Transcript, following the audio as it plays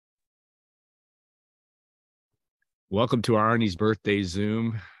Welcome to Arni's birthday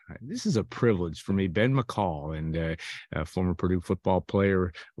Zoom. This is a privilege for me, Ben McCall, and a former Purdue football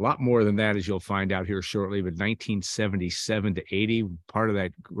player. A lot more than that, as you'll find out here shortly. But 1977 to 80, part of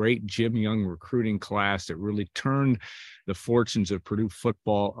that great Jim Young recruiting class that really turned the fortunes of Purdue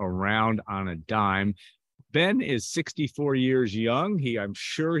football around on a dime. Ben is 64 years young. I'm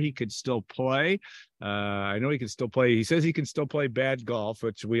sure he could still play. I know he can still play. He says he can still play bad golf,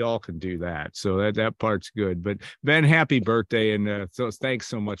 which we all can do that. So that part's good. But Ben, happy birthday. And so thanks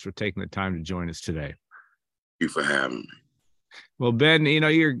so much for taking the time to join us today. Thank you for having me. Well, Ben,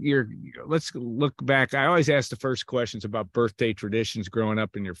 let's look back. I always ask the first questions about birthday traditions growing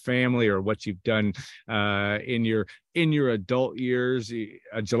up in your family or what you've done in your adult years.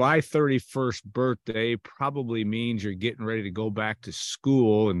 A July 31st birthday probably means you're getting ready to go back to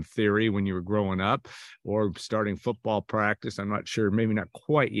school in theory when you were growing up or starting football practice. I'm not sure, maybe not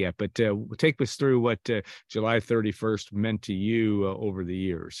quite yet, but take us through what July 31st meant to you over the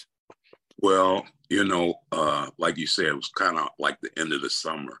years. Well, like you said, it was kind of like the end of the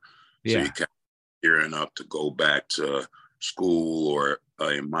summer. Yeah. So you kind of gearing up to go back to school, or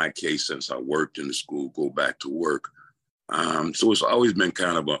in my case, since I worked in the school, go back to work. So it's always been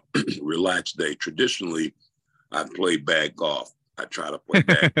kind of a relaxed day. Traditionally, I play bad golf. I try to play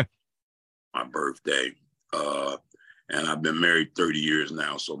bad my birthday. And I've been married 30 years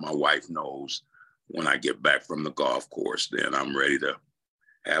now, so my wife knows when I get back from the golf course, then I'm ready to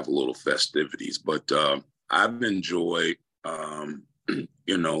have a little festivities. But I've enjoyed,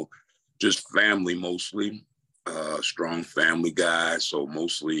 just family mostly, strong family guy. So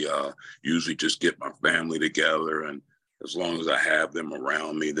mostly usually just get my family together. And as long as I have them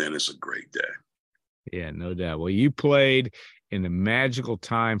around me, then it's a great day. Yeah, no doubt. Well, you played in a magical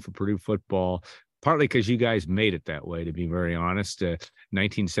time for Purdue football, partly because you guys made it that way, to be very honest,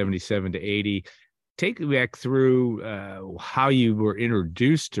 1977 to 80. Take me back through how you were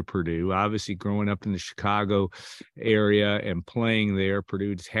introduced to Purdue. Obviously, growing up in the Chicago area and playing there,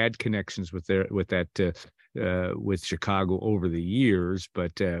 Purdue's had connections with Chicago over the years.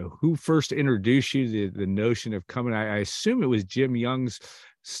 But who first introduced you to the notion of coming? I assume it was Jim Young's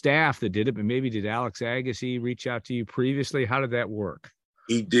staff that did it, but maybe did Alex Agassi reach out to you previously? How did that work?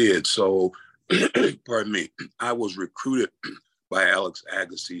 He did. So, pardon me, I was recruited by Alex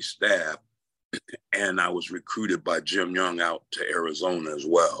Agassi's staff. And I was recruited by Jim Young out to Arizona as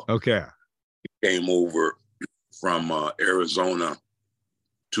well. Okay. He came over from Arizona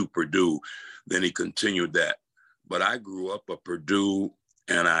to Purdue. Then he continued that. But I grew up a Purdue,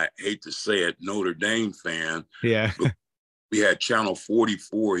 and I hate to say it, Notre Dame fan. Yeah. We had Channel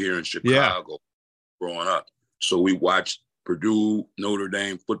 44 here in Chicago growing up. So we watched Purdue, Notre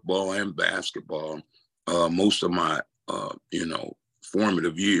Dame football and basketball most of my,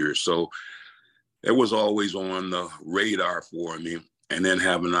 formative years. So it was always on the radar for me. And then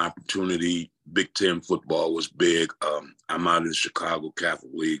having an opportunity, Big Ten football was big. I'm out of the Chicago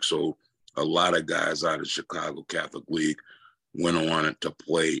Catholic League. So a lot of guys out of the Chicago Catholic League went on to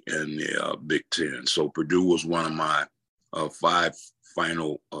play in the Big Ten. So Purdue was one of my 5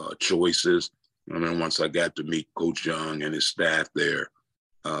 final choices. And then once I got to meet Coach Young and his staff there,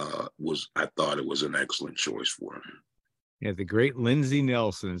 I thought it was an excellent choice for him. Yeah, the great Lindsey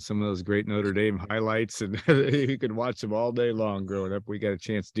Nelson and some of those great Notre Dame highlights, and you could watch them all day long growing up. We got a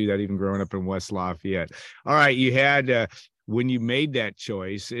chance to do that even growing up in West Lafayette. All right, you had when you made that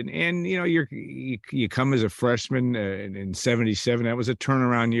choice, and you come as a freshman in 77. That was a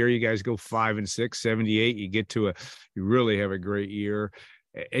turnaround year. You guys go 5-6, 78. You really have a great year.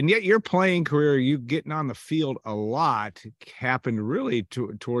 And yet your playing career, you getting on the field a lot, happened really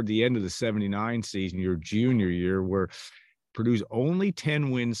toward the end of the 79 season, your junior year, where Purdue's only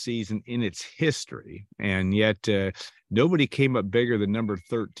 10-win season in its history, and yet nobody came up bigger than number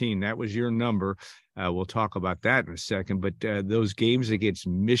 13. That was your number. We'll talk about that in a second. But those games against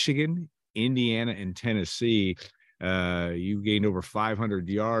Michigan, Indiana, and Tennessee, you gained over 500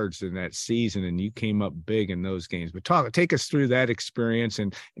 yards in that season, and you came up big in those games. But take us through that experience,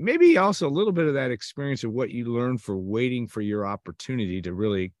 and maybe also a little bit of that experience of what you learned for waiting for your opportunity to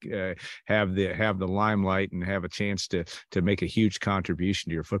really have the limelight and have a chance to make a huge contribution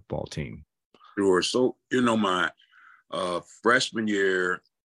to your football team. Sure. So, my freshman year,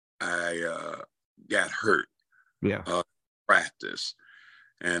 I got hurt. Yeah. Practice.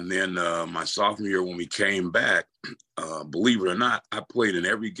 And then my sophomore year, when we came back, believe it or not, I played in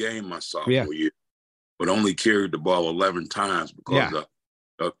every game my sophomore year, but only carried the ball 11 times because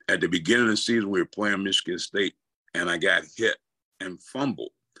at the beginning of the season, we were playing Michigan State, and I got hit and fumbled.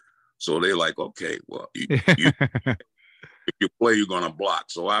 So they're like, okay, well, if you play, you're going to block.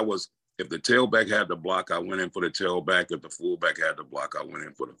 So I was If the tailback had the block, I went in for the tailback. If the fullback had the block, I went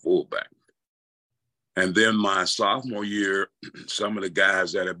in for the fullback. And then my sophomore year, some of the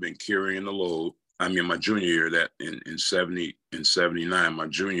guys that have been carrying the load, I mean, my junior year, that in 70 and 79, my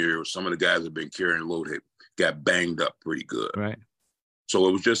junior year, some of the guys that have been carrying the load had got banged up pretty good. Right. So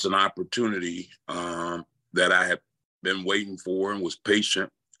it was just an opportunity that I had been waiting for and was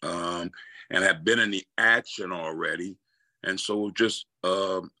patient and had been in the action already. And so it was just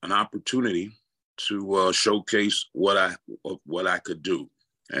an opportunity to showcase what I could do.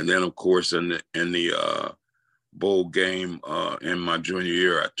 And then, of course, in the bowl game in my junior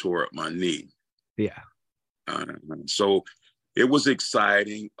year, I tore up my knee. Yeah. So it was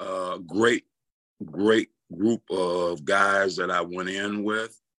exciting. Great group of guys that I went in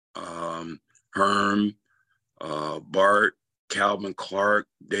with. Herm, Bart, Calvin Clark,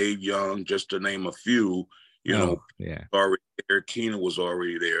 Dave Young, just to name a few. Already there. Keena was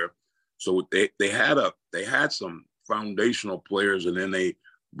already there. So they had some foundational players, and then they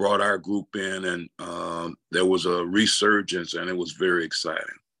brought our group in, and there was a resurgence, and it was very exciting.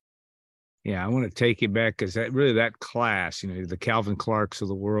 Yeah, I want to take you back because that class, the Calvin Clarks of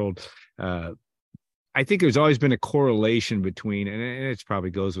the world, I think there's always been a correlation between, and it probably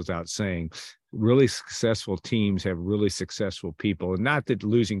goes without saying, really successful teams have really successful people. And not that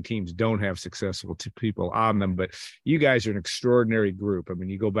losing teams don't have successful people on them, but you guys are an extraordinary group. I mean,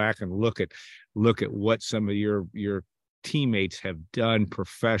 you go back and look at what some of your teammates have done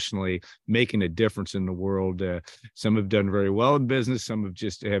professionally, making a difference in the world. Some have done very well in business. Some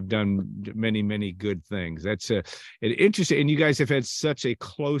have done many, many good things. That's an interesting. And you guys have had such a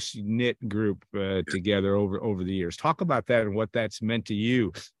close knit group together over the years. Talk about that and what that's meant to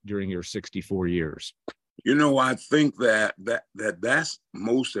you during your 64 years. I think that's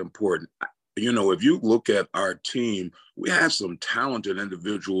most important. If you look at our team, we have some talented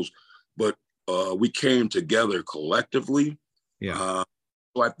individuals, but we came together collectively. Yeah.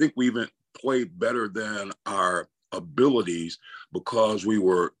 So I think we even played better than our abilities because we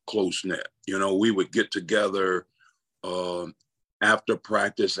were close knit. We would get together after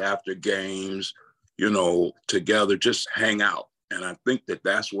practice, after games, together, just hang out. And I think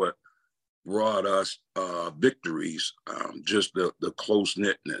that's what brought us victories, just the close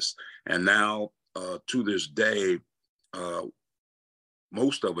knitness. And now to this day,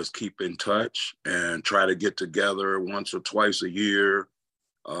 most of us keep in touch and try to get together once or twice a year,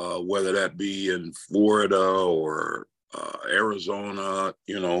 whether that be in Florida or Arizona.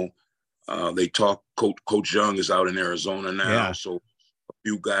 They talk. Coach Young is out in Arizona now, so a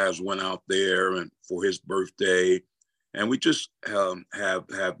few guys went out there and for his birthday, and we just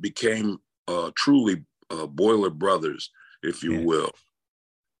have became truly Boiler brothers, if you will.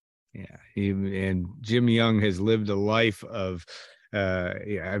 Yeah, and Jim Young has lived a life of.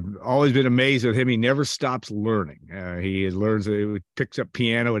 I've always been amazed with him. He never stops learning. He learns, he picks up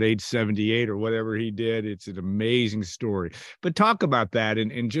piano at age 78 or whatever he did. It's an amazing story. But talk about that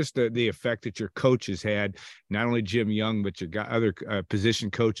and just the effect that your coaches had, not only Jim Young, but your other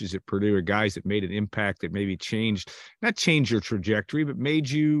position coaches at Purdue, or guys that made an impact that maybe not changed your trajectory, but made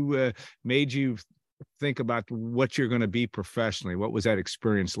you think about what you're going to be professionally. What was that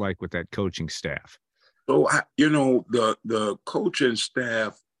experience like with that coaching staff? So, the coaching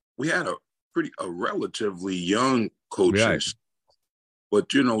staff, we had a relatively young coaching staff.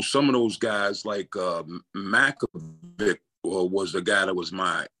 But, some of those guys like Makovic was the guy that was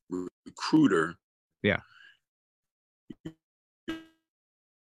my recruiter. Yeah.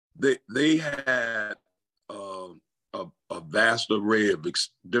 They had a vast array of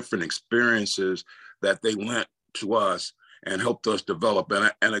different experiences that they lent to us and helped us develop.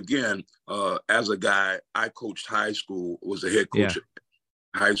 And again, as a guy, I coached high school, was a head coach at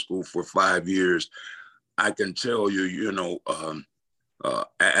high school for 5 years. I can tell you,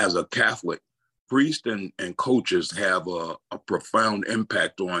 as a Catholic, priests and coaches have a profound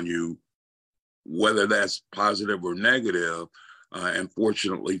impact on you, whether that's positive or negative. And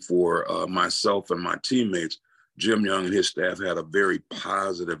fortunately for myself and my teammates, Jim Young and his staff had a very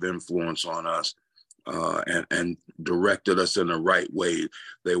positive influence on us. And directed us in the right way.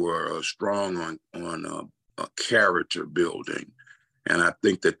 They were strong on character building. And I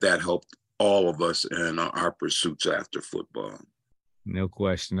think that helped all of us in our pursuits after football. No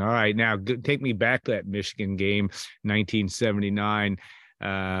question. All right. Now take me back to that Michigan game, 1979.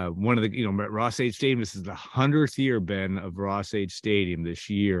 one of the, Ross-Ade Stadium, this is the 100th year, Ben, of Ross-Ade Stadium this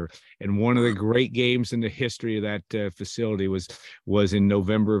year. And one of the great games in the history of that facility was in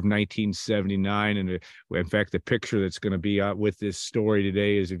November of 1979. And in fact, the picture that's going to be out with this story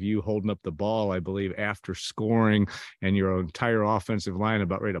today is of you holding up the ball, I believe, after scoring, and your entire offensive line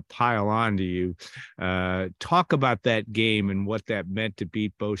about ready to pile onto you. Talk about that game and what that meant to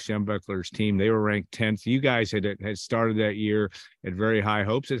beat Bo Schembechler's team. They were ranked 10th. You guys had started that year at very high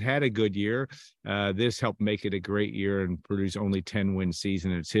hopes. It had a good year. This helped make it a great year and Purdue's only 10-win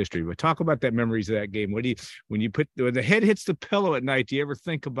season in its history. But talk about that memories of that game. When the head hits the pillow at night, do you ever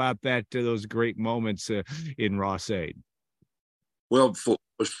think about that, those great moments in Ross-Ade? Well,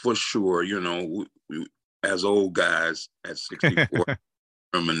 for sure, we, as old guys at 64,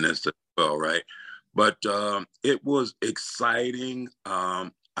 reminisce as well, right? But it was exciting. I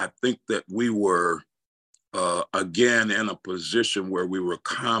think that we were, again, in a position where we were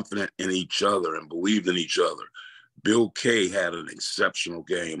confident in each other and believed in each other. Bill Kay had an exceptional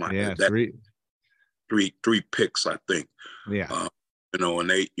game. Yeah, three picks, I think. Yeah.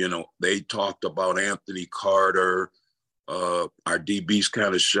 And they talked about Anthony Carter. Our DBs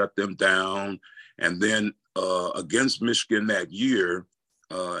kind of shut them down. And then against Michigan that year,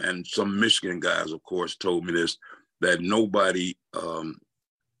 and some Michigan guys, of course, told me this, that nobody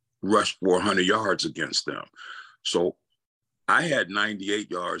rushed for 100 yards against them. So I had 98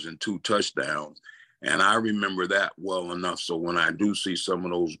 yards and 2 touchdowns. And I remember that well enough. So when I do see some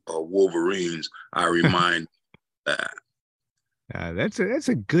of those Wolverines, I remind that. That's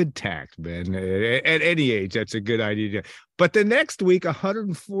a good tact, Ben. At any age, that's a good idea. But the next week,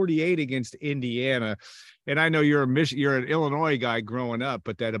 148 against Indiana. And I know you're an Illinois guy growing up,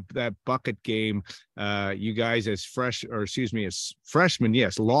 but that bucket game, you guys as freshmen,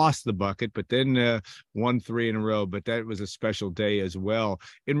 yes, lost the bucket, but then won 3 in a row. But that was a special day as well.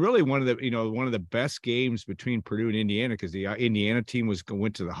 And really one of the best games between Purdue and Indiana, because the Indiana team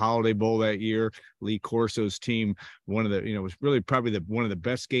went to the Holiday Bowl that year. Lee Corso's team, was really probably one of the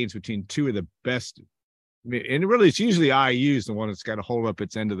best games between two of the best. And really, it's usually IU's the one that's got to hold up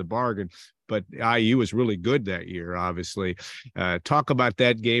its end of the bargain. But IU was really good that year, obviously. Talk about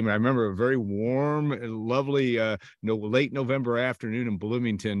that game. I remember a very warm, lovely, late November afternoon in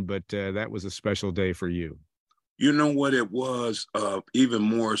Bloomington, but that was a special day for you. You know what it was? Even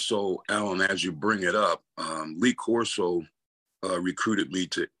more so, Alan, as you bring it up, Lee Corso recruited me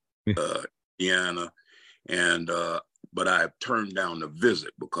to Indiana, but I turned down the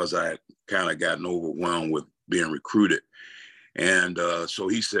visit because I had kind of gotten overwhelmed with being recruited. And so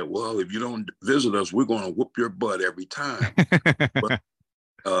he said, well, if you don't visit us, we're going to whoop your butt every time. But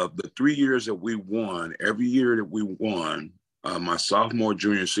the 3 years that we won, every year that we won, my sophomore,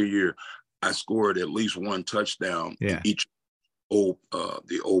 junior, senior year, I scored at least 1 touchdown in each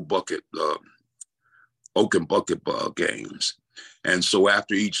the old bucket, Oak and Bucket Ball games. And so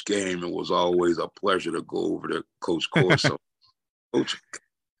after each game, it was always a pleasure to go over to Coach Corso. Coach,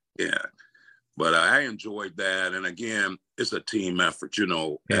 yeah. But I enjoyed that. And again, it's a team effort,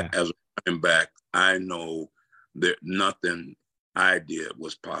 As a running back, I know that nothing I did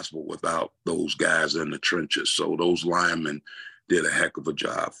was possible without those guys in the trenches. So those linemen did a heck of a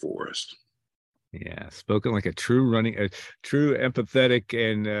job for us. Yeah, spoken like a true empathetic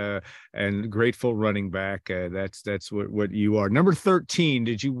and grateful running back. That's what you are. Number 13.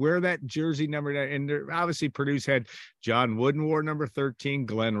 Did you wear that jersey number? And obviously, Purdue's had John Wooden wore number 13,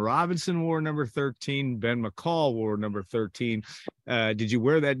 Glenn Robinson wore number 13, Ben McCall wore number 13. Did you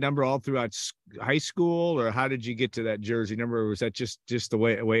wear that number all throughout high school, or how did you get to that jersey number? Or was that just the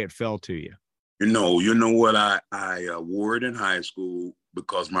way it fell to you? You know what? I wore it in high school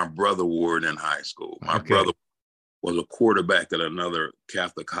because my brother wore it in high school. My brother was a quarterback at another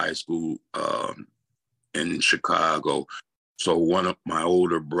Catholic high school in Chicago. So one of my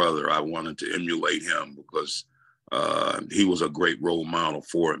older brother, I wanted to emulate him because he was a great role model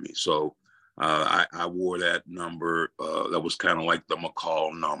for me. So I wore that number. That was kind of like the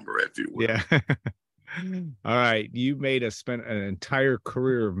McCall number, if you will. Yeah. All right. You spent an entire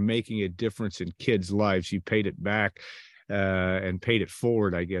career of making a difference in kids' lives. You paid it back and paid it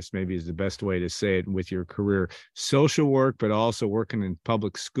forward, I guess maybe is the best way to say it, with your career. Social work, but also working in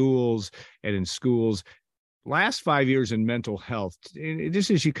public schools and in schools. Last 5 years in mental health. Just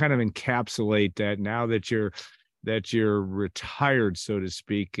as you kind of encapsulate that now that you're retired, so to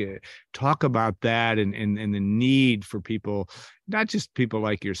speak, talk about that and the need for people, not just people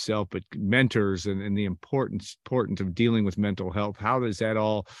like yourself, but mentors and the importance of dealing with mental health. How does that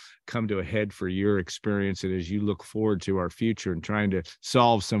all come to a head for your experience, and as you look forward to our future and trying to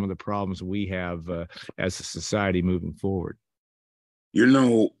solve some of the problems we have as a society moving forward? You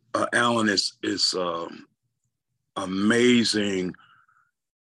know, Alan, it's amazing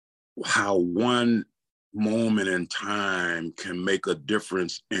how one moment in time can make a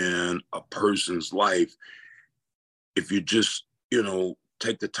difference in a person's life if you just,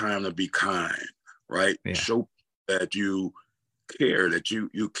 take the time to be kind, right? Yeah. Show that you care, that you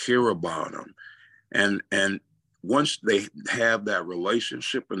care about them. And once they have that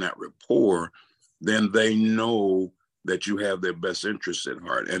relationship and that rapport, then they know that you have their best interests at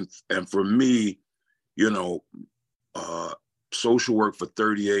heart. And for me, you know, social work for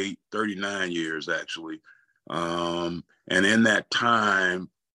 38, 39 years actually. And in that time,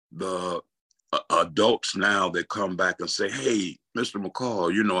 the adults now that come back and say, hey, Mr.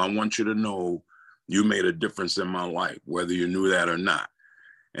 McCall, I want you to know you made a difference in my life, whether you knew that or not.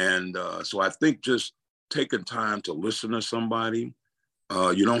 And so I think just taking time to listen to somebody,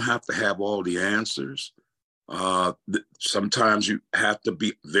 you don't have to have all the answers. Sometimes you have to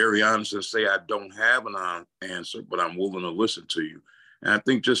be very honest and say, I don't have an answer, but I'm willing to listen to you. And I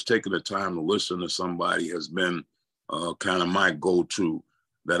think just taking the time to listen to somebody has been kind of my go-to,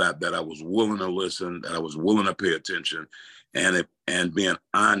 that I was willing to listen, that I was willing to pay attention, and being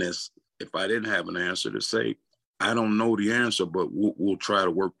honest. If I didn't have an answer, to say, I don't know the answer, but we'll try to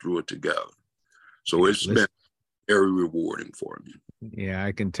work through it together. So it's been very rewarding for me. Yeah,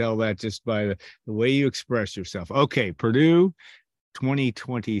 I can tell that just by the way you express yourself. Okay, Purdue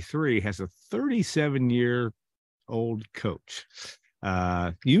 2023 has a 37-year-old coach.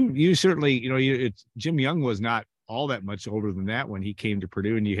 You certainly, Jim Young was not all that much older than that when he came to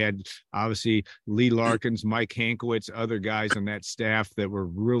Purdue, and you had obviously Lee Larkins, Mike Hankwitz, other guys on that staff that were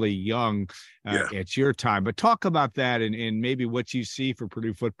really young at your time. But talk about that and maybe what you see for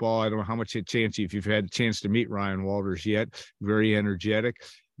Purdue football. I don't know how much chance if you've had a chance to meet Ryan Walters yet. Very energetic,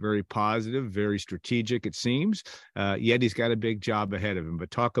 very positive, very strategic, it seems. Yet he's got a big job ahead of him.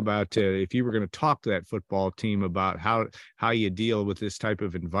 But talk about if you were going to talk to that football team about how you deal with this type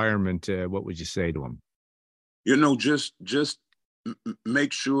of environment, what would you say to them? Just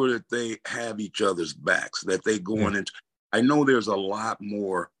make sure that they have each other's backs, that they going into. I know there's a lot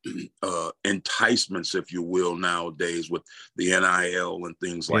more enticements, if you will, nowadays with the NIL and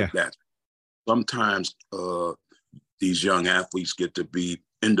things like that. Sometimes these young athletes get to be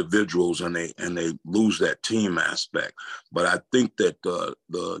individuals and they lose that team aspect. But I think that the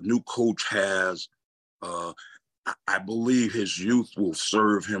new coach has, I believe his youth will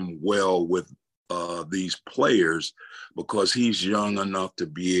serve him well with these players, because he's young enough to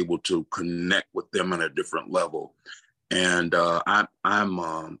be able to connect with them on a different level. And I'm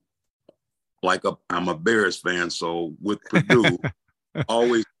a Bears fan, so with Purdue,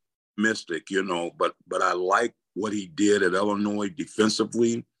 always mystic, but I like what he did at Illinois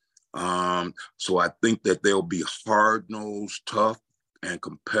defensively. So I think that they'll be hard-nosed, tough, and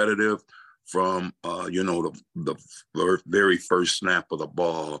competitive from the very first snap of the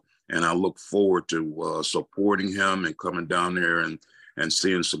ball. And I look forward to supporting him and coming down there and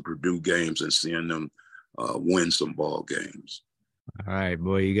seeing some Purdue games and seeing them win some ball games. All right,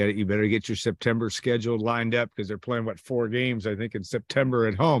 boy, you better get your September schedule lined up, because they're playing 4 games, I think, in September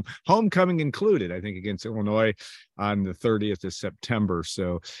at home, homecoming included, I think, against Illinois on the 30th of September.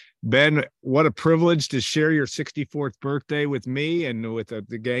 So, Ben, what a privilege to share your 64th birthday with me and with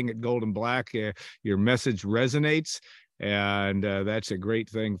the gang at Golden Black. Your message resonates. And that's a great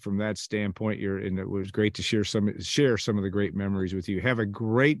thing from that standpoint. And it was great to share some of the great memories with you. Have a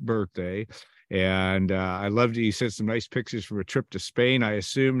great birthday. And I loved it. You sent some nice pictures from a trip to Spain. I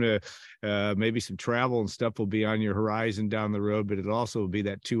assume maybe some travel and stuff will be on your horizon down the road, but it also will be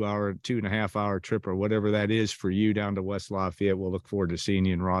that 2.5 hour trip or whatever that is for you down to West Lafayette. We'll look forward to seeing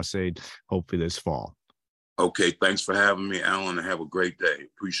you in Ross-Ade, hopefully this fall. Okay. Thanks for having me, Alan, and have a great day.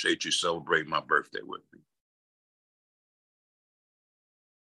 Appreciate you celebrating my birthday with me.